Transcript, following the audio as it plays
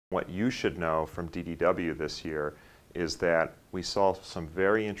What you should know from DDW this year is that we saw some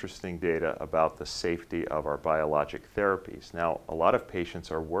very interesting data about the safety of our biologic therapies. Now, a lot of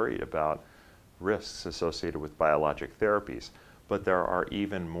patients are worried about risks associated with biologic therapies, but there are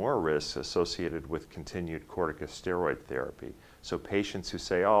even more risks associated with continued corticosteroid therapy. So patients who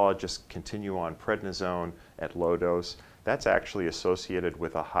say, oh, I'll just continue on prednisone at low dose, that's actually associated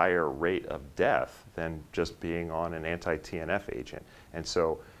with a higher rate of death than just being on an anti-TNF agent. And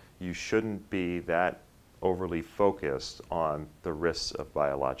so you shouldn't be that overly focused on the risks of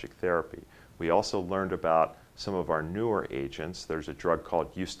biologic therapy. We also learned about some of our newer agents. There's a drug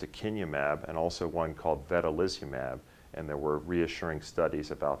called ustekinumab and also one called vedolizumab, and there were reassuring studies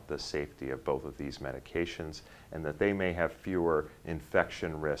about the safety of both of these medications and that they may have fewer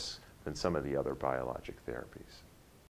infection risks than some of the other biologic therapies.